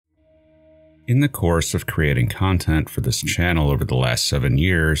In the course of creating content for this channel over the last 7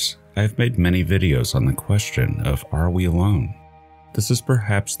 years, I have made many videos on the question of are we alone? This is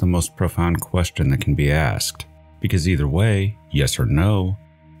perhaps the most profound question that can be asked, because either way, yes or no,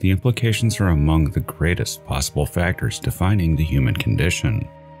 the implications are among the greatest possible factors defining the human condition.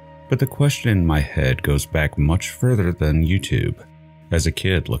 But the question in my head goes back much further than YouTube. As a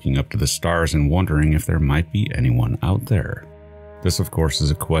kid looking up to the stars and wondering if there might be anyone out there. This of course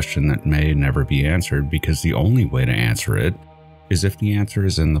is a question that may never be answered because the only way to answer it is if the answer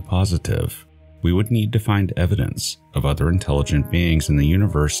is in the positive. We would need to find evidence of other intelligent beings in the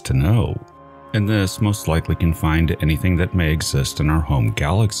universe to know, and this most likely can find anything that may exist in our home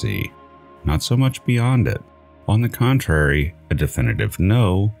galaxy, not so much beyond it. On the contrary, a definitive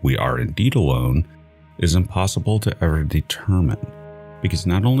no, we are indeed alone, is impossible to ever determine, because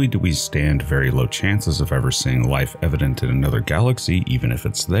not only do we stand very low chances of ever seeing life evident in another galaxy even if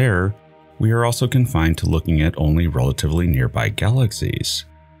it's there, we are also confined to looking at only relatively nearby galaxies,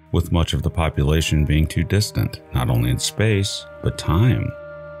 with much of the population being too distant, not only in space, but time.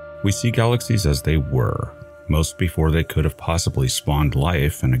 We see galaxies as they were, most before they could have possibly spawned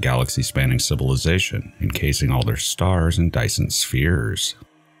life in a galaxy-spanning civilization, encasing all their stars in Dyson spheres.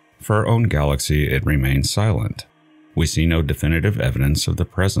 For our own galaxy, it remains silent. We see no definitive evidence of the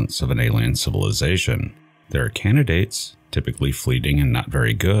presence of an alien civilization. There are candidates, typically fleeting and not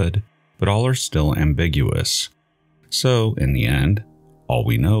very good, but all are still ambiguous. So, in the end, all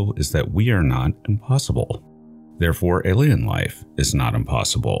we know is that we are not impossible. Therefore, alien life is not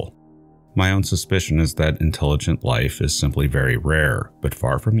impossible. My own suspicion is that intelligent life is simply very rare, but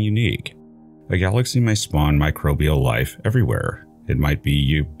far from unique. A galaxy may spawn microbial life everywhere. It might be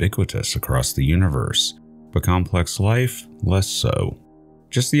ubiquitous across the universe, but complex life, less so.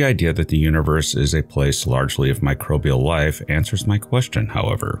 Just the idea that the universe is a place largely of microbial life answers my question,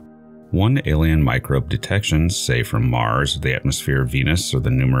 however. One alien microbe detection, say from Mars, the atmosphere of Venus, or the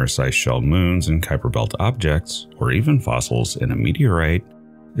numerous ice shell moons and Kuiper Belt objects, or even fossils in a meteorite,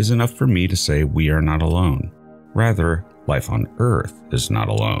 is enough for me to say we are not alone. Rather, life on Earth is not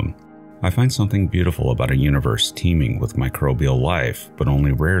alone. I find something beautiful about a universe teeming with microbial life, but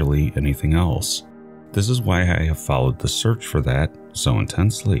only rarely anything else. This is why I have followed the search for that so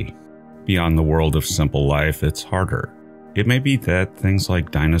intensely. Beyond the world of simple life, it's harder. It may be that things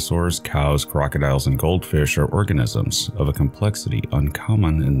like dinosaurs, cows, crocodiles, and goldfish are organisms of a complexity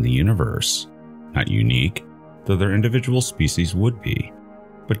uncommon in the universe. Not unique, though their individual species would be.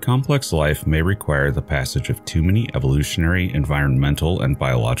 But complex life may require the passage of too many evolutionary, environmental, and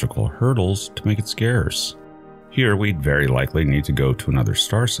biological hurdles to make it scarce. Here, we'd very likely need to go to another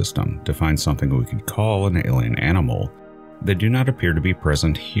star system to find something we could call an alien animal. They do not appear to be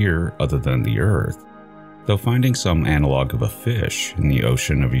present here other than the Earth, though finding some analog of a fish in the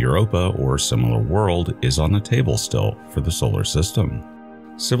ocean of Europa or similar world is on the table still for the solar system.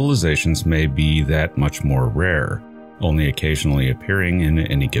 Civilizations may be that much more rare, only occasionally appearing in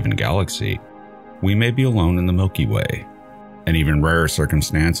any given galaxy. We may be alone in the Milky Way. An even rarer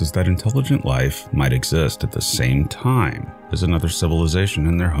circumstance is that intelligent life might exist at the same time as another civilization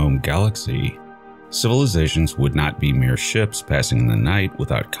in their home galaxy. Civilizations would not be mere ships passing in the night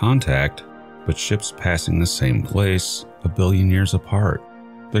without contact, but ships passing the same place a billion years apart.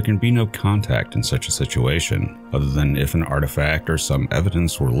 There can be no contact in such a situation, other than if an artifact or some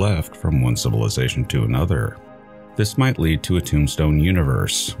evidence were left from one civilization to another. This might lead to a tombstone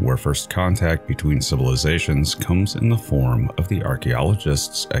universe, where first contact between civilizations comes in the form of the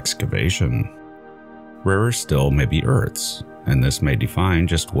archaeologist's excavation. Rarer still may be Earths, and this may define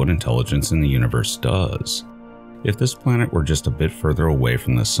just what intelligence in the universe does. If this planet were just a bit further away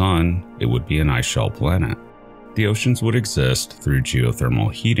from the Sun, it would be an ice shell planet. The oceans would exist through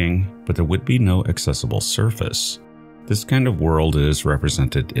geothermal heating, but there would be no accessible surface. This kind of world is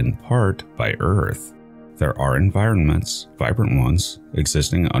represented in part by Earth. There are environments, vibrant ones,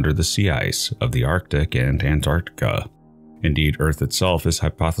 existing under the sea ice of the Arctic and Antarctica. Indeed, Earth itself is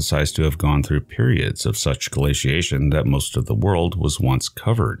hypothesized to have gone through periods of such glaciation that most of the world was once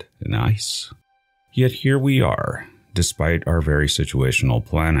covered in ice. Yet here we are, despite our very situational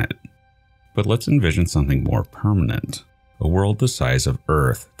planet. But let's envision something more permanent, a world the size of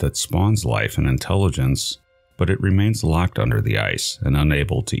Earth that spawns life and intelligence, but it remains locked under the ice and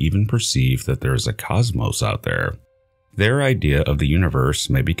unable to even perceive that there is a cosmos out there. Their idea of the universe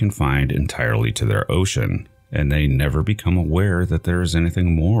may be confined entirely to their ocean, and they never become aware that there is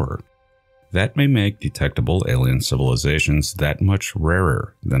anything more. That may make detectable alien civilizations that much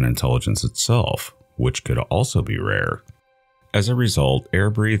rarer than intelligence itself, which could also be rare. As a result,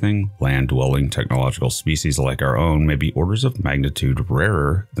 air-breathing, land-dwelling technological species like our own may be orders of magnitude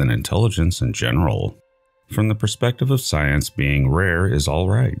rarer than intelligence in general. From the perspective of science, being rare is all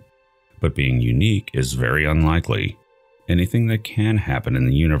right, but being unique is very unlikely. Anything that can happen in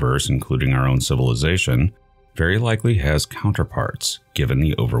the universe, including our own civilization, very likely has counterparts, given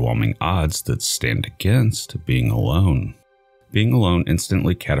the overwhelming odds that stand against being alone. Being alone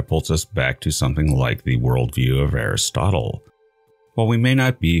instantly catapults us back to something like the worldview of Aristotle. While we may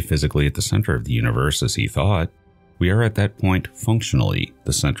not be physically at the center of the universe as he thought, we are at that point functionally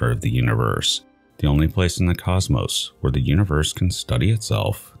the center of the universe, the only place in the cosmos where the universe can study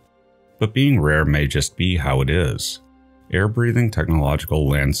itself. But being rare may just be how it is. Air-breathing technological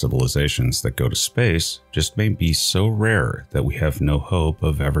land civilizations that go to space just may be so rare that we have no hope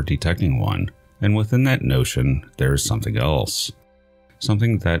of ever detecting one, and within that notion there is something else.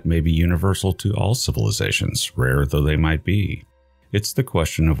 Something that may be universal to all civilizations, rare though they might be. It's the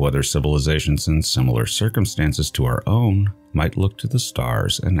question of whether civilizations in similar circumstances to our own might look to the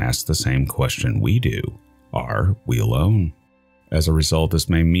stars and ask the same question we do. Are we alone? As a result, this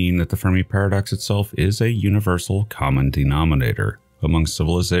may mean that the Fermi paradox itself is a universal common denominator among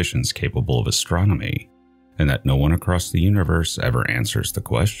civilizations capable of astronomy, and that no one across the universe ever answers the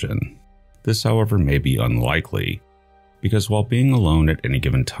question. This, however, may be unlikely, because while being alone at any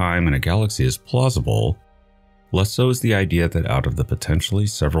given time in a galaxy is plausible, less so is the idea that out of the potentially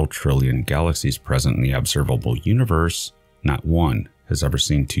several trillion galaxies present in the observable universe, not one has ever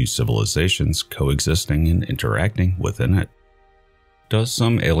seen two civilizations coexisting and interacting within it. Does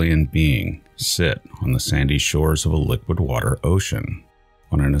some alien being sit on the sandy shores of a liquid water ocean,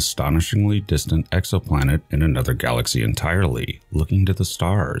 on an astonishingly distant exoplanet in another galaxy entirely, looking to the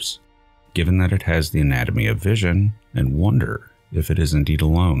stars, given that it has the anatomy of vision, and wonder if it is indeed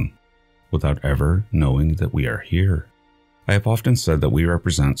alone, without ever knowing that we are here? I have often said that we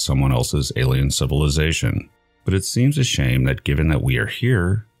represent someone else's alien civilization, but it seems a shame that given that we are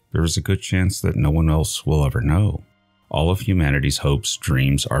here, there is a good chance that no one else will ever know. All of humanity's hopes,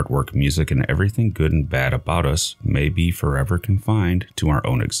 dreams, artwork, music, and everything good and bad about us may be forever confined to our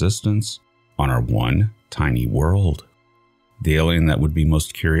own existence on our one tiny world. The alien that would be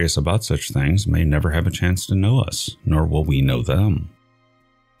most curious about such things may never have a chance to know us, nor will we know them.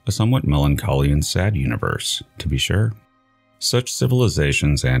 A somewhat melancholy and sad universe, to be sure. Such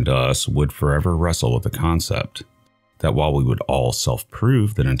civilizations and us would forever wrestle with the concept that while we would all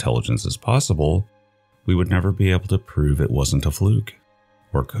self-prove that intelligence is possible, we would never be able to prove it wasn't a fluke.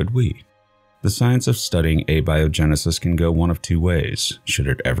 Or could we? The science of studying abiogenesis can go one of two ways, should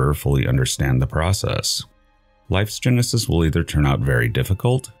it ever fully understand the process. Life's genesis will either turn out very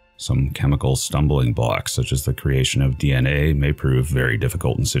difficult. Some chemical stumbling blocks, such as the creation of DNA, may prove very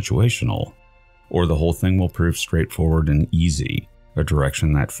difficult and situational. Or the whole thing will prove straightforward and easy, a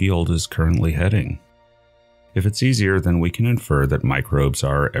direction that field is currently heading. If it's easier, then we can infer that microbes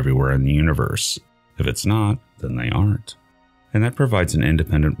are everywhere in the universe. If it's not, then they aren't. And that provides an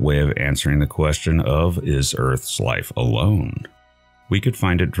independent way of answering the question of, is Earth's life alone? We could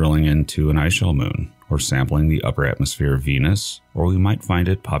find it drilling into an ice shell moon, or sampling the upper atmosphere of Venus, or we might find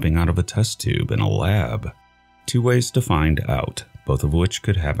it popping out of a test tube in a lab. Two ways to find out, both of which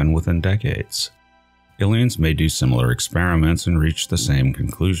could happen within decades. Aliens may do similar experiments and reach the same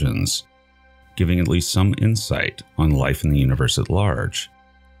conclusions, giving at least some insight on life in the universe at large,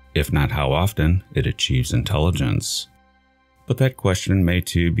 if not how often it achieves intelligence. But that question may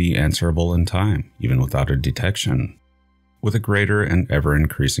too be answerable in time, even without a detection. With a greater and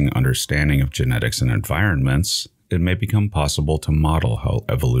ever-increasing understanding of genetics and environments, it may become possible to model how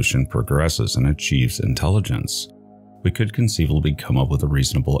evolution progresses and achieves intelligence. We could conceivably come up with a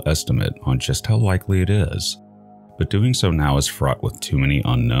reasonable estimate on just how likely it is, but doing so now is fraught with too many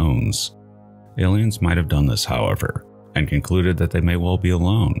unknowns. Aliens might have done this, however, and concluded that they may well be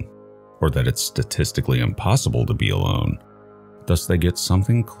alone, or that it's statistically impossible to be alone. Thus they get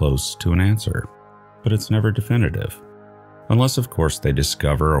something close to an answer, but it's never definitive. Unless, of course, they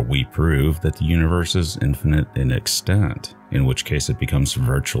discover or we prove that the universe is infinite in extent, in which case it becomes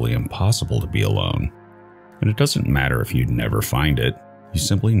virtually impossible to be alone. And it doesn't matter if you never find it, you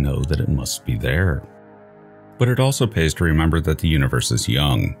simply know that it must be there. But it also pays to remember that the universe is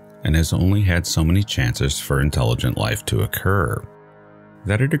young, and has only had so many chances for intelligent life to occur.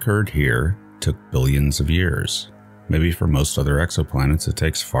 That it occurred here took billions of years. Maybe for most other exoplanets it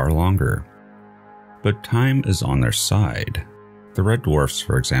takes far longer. But time is on their side. The red dwarfs,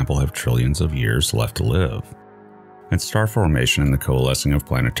 for example, have trillions of years left to live. And star formation and the coalescing of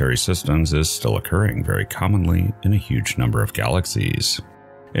planetary systems is still occurring very commonly in a huge number of galaxies.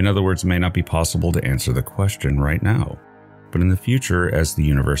 In other words, it may not be possible to answer the question right now. But in the future, as the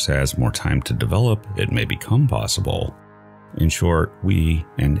universe has more time to develop, it may become possible. In short, we,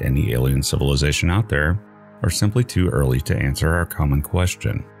 and any alien civilization out there, are simply too early to answer our common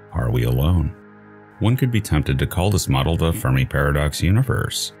question, are we alone? One could be tempted to call this model the Fermi paradox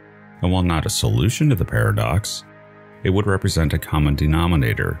universe, and while not a solution to the paradox, it would represent a common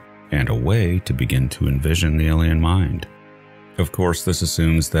denominator and a way to begin to envision the alien mind. Of course, this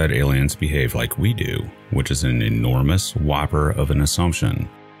assumes that aliens behave like we do, which is an enormous whopper of an assumption.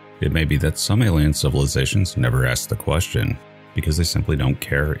 It may be that some alien civilizations never ask the question because they simply don't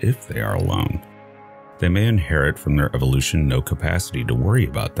care if they are alone. They may inherit from their evolution no capacity to worry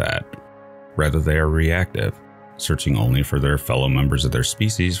about that. Rather, they are reactive, searching only for their fellow members of their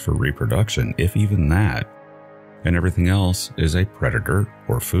species for reproduction, if even that, and everything else is a predator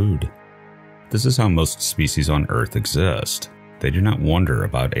or food. This is how most species on Earth exist. They do not wonder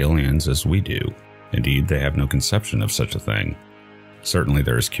about aliens as we do. Indeed, they have no conception of such a thing. Certainly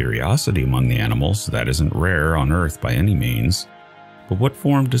there is curiosity among the animals that isn't rare on Earth by any means, but what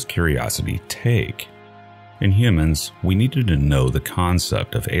form does curiosity take? In humans, we needed to know the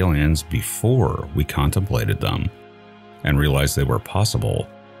concept of aliens before we contemplated them, and realized they were possible.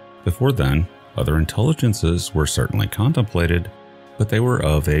 Before then, other intelligences were certainly contemplated, but they were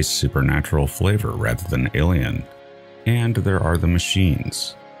of a supernatural flavor rather than alien. And there are the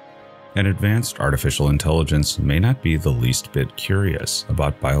machines. An advanced artificial intelligence may not be the least bit curious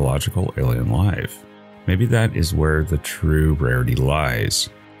about biological alien life. Maybe that is where the true rarity lies.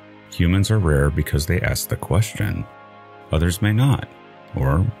 Humans are rare because they ask the question. Others may not,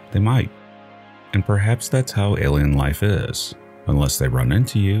 or they might. And perhaps that's how alien life is. Unless they run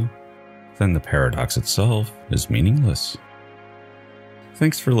into you, then the paradox itself is meaningless.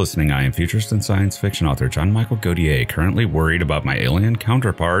 Thanks for listening. I am futurist and science fiction author John Michael Godier, currently worried about my alien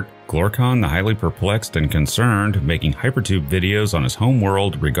counterpart, Glorcon the highly perplexed and concerned, making hypertube videos on his home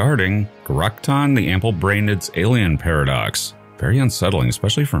world regarding Grokton the ample-brained's alien paradox. Very unsettling,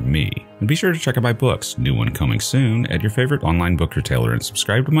 especially for me. And be sure to check out my books, new one coming soon, at your favorite online book retailer, and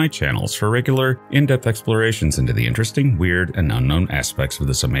subscribe to my channels for regular, in-depth explorations into the interesting, weird, and unknown aspects of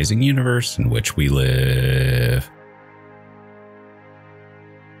this amazing universe in which we live.